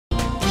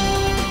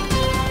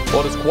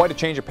Well, it is quite a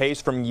change of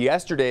pace from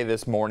yesterday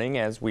this morning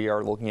as we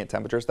are looking at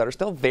temperatures that are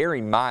still very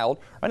mild.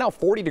 Right now,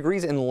 40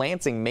 degrees in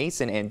Lansing,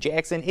 Mason, and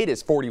Jackson. It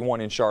is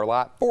 41 in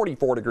Charlotte,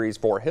 44 degrees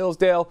for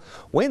Hillsdale.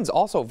 Winds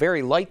also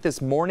very light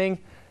this morning.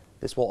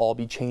 This will all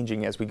be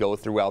changing as we go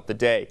throughout the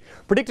day.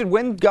 Predicted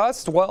wind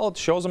gusts, well, it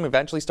shows them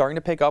eventually starting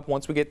to pick up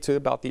once we get to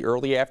about the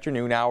early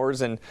afternoon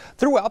hours. And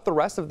throughout the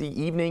rest of the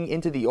evening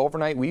into the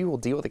overnight, we will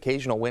deal with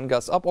occasional wind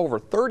gusts up over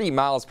 30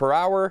 miles per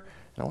hour.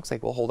 And it looks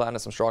like we'll hold on to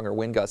some stronger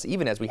wind gusts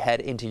even as we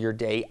head into your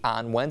day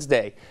on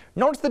Wednesday.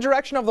 Notice the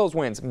direction of those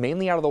winds,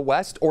 mainly out of the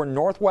west or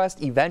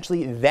northwest.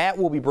 Eventually, that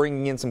will be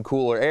bringing in some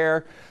cooler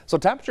air. So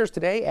temperatures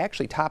today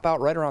actually top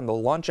out right around the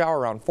lunch hour,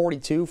 around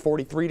 42,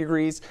 43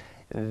 degrees.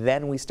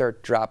 Then we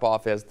start to drop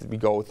off as we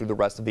go through the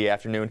rest of the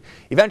afternoon,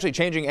 eventually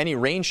changing any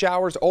rain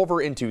showers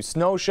over into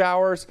snow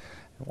showers.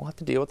 We'll have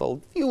to deal with a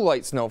few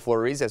light snow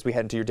flurries as we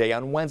head into your day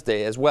on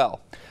Wednesday as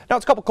well. Now,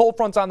 it's a couple cold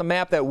fronts on the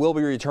map that will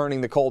be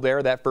returning the cold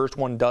air. That first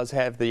one does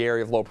have the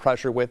area of low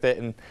pressure with it,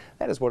 and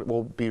that is what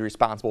will be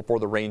responsible for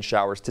the rain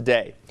showers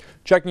today.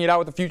 Checking it out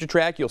with the future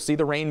track, you'll see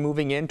the rain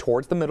moving in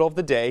towards the middle of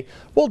the day.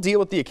 We'll deal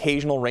with the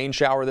occasional rain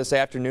shower this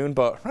afternoon,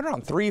 but right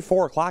around 3,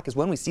 4 o'clock is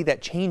when we see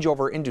that change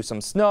over into some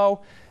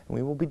snow.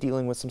 We will be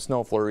dealing with some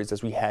snow flurries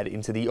as we head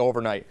into the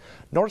overnight.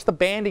 Notice the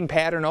banding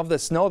pattern of the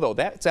snow, though.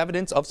 That's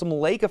evidence of some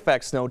lake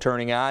effect snow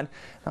turning on.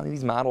 Now,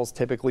 these models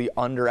typically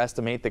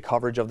underestimate the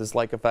coverage of this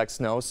lake effect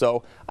snow,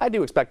 so I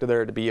do expect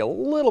there to be a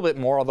little bit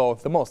more, although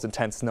the most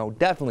intense snow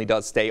definitely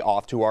does stay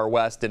off to our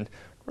west and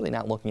really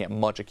not looking at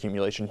much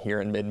accumulation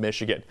here in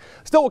mid-Michigan.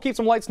 Still, we'll keep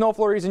some light snow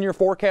flurries in your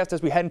forecast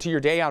as we head into your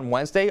day on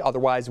Wednesday,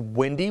 otherwise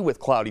windy with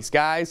cloudy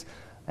skies.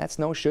 That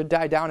snow should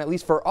die down, at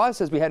least for us,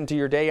 as we head into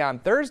your day on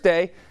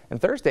Thursday. And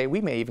Thursday,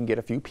 we may even get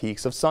a few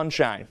peaks of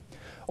sunshine.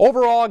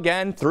 Overall,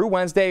 again, through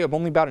Wednesday,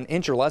 only about an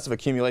inch or less of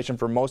accumulation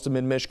for most of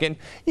mid-Michigan.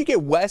 You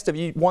get west of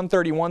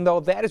 131, though,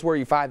 that is where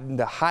you find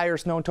the higher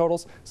snow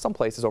totals. Some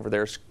places over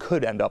there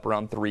could end up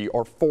around 3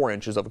 or 4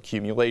 inches of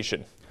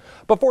accumulation.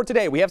 But for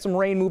today, we have some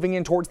rain moving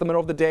in towards the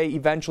middle of the day,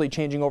 eventually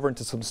changing over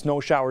into some snow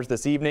showers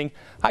this evening.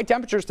 High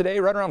temperatures today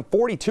right around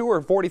 42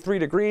 or 43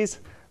 degrees.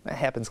 That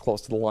happens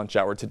close to the lunch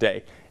hour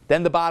today.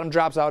 Then the bottom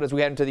drops out as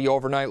we head into the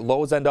overnight.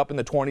 Lows end up in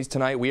the 20s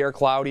tonight. We are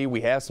cloudy.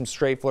 We have some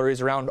stray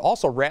flurries around.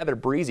 Also rather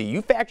breezy.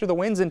 You factor the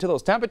winds into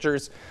those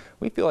temperatures,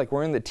 we feel like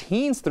we're in the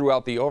teens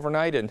throughout the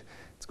overnight, and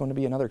it's going to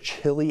be another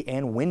chilly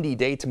and windy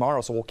day tomorrow.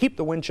 So we'll keep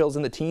the wind chills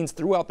in the teens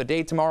throughout the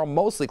day tomorrow.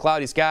 Mostly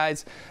cloudy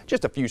skies.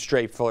 Just a few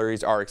stray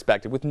flurries are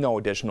expected with no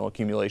additional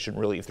accumulation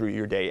really through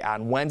your day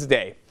on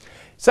Wednesday.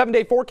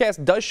 7-day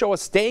forecast does show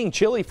us staying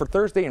chilly for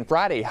Thursday and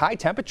Friday. High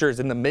temperatures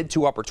in the mid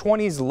to upper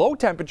 20s, low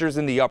temperatures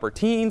in the upper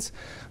teens.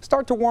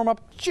 Start to warm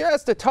up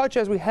just a touch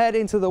as we head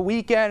into the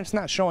weekend. It's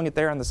not showing it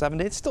there on the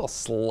 7-day. It's still a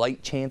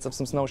slight chance of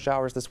some snow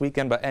showers this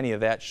weekend, but any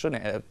of that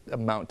shouldn't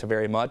amount to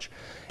very much.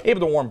 Able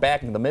to warm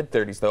back into the mid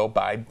 30s though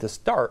by the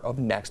start of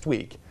next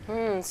week.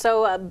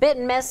 So a bit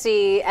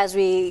messy as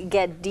we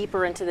get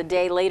deeper into the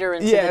day, later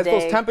into the day. Yeah, as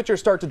those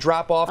temperatures start to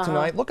drop off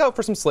tonight, look out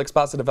for some slick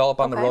spots to develop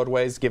on the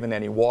roadways, given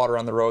any water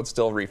on the road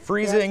still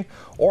refreezing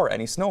or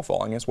any snow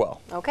falling as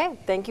well. Okay,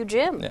 thank you,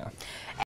 Jim. Yeah.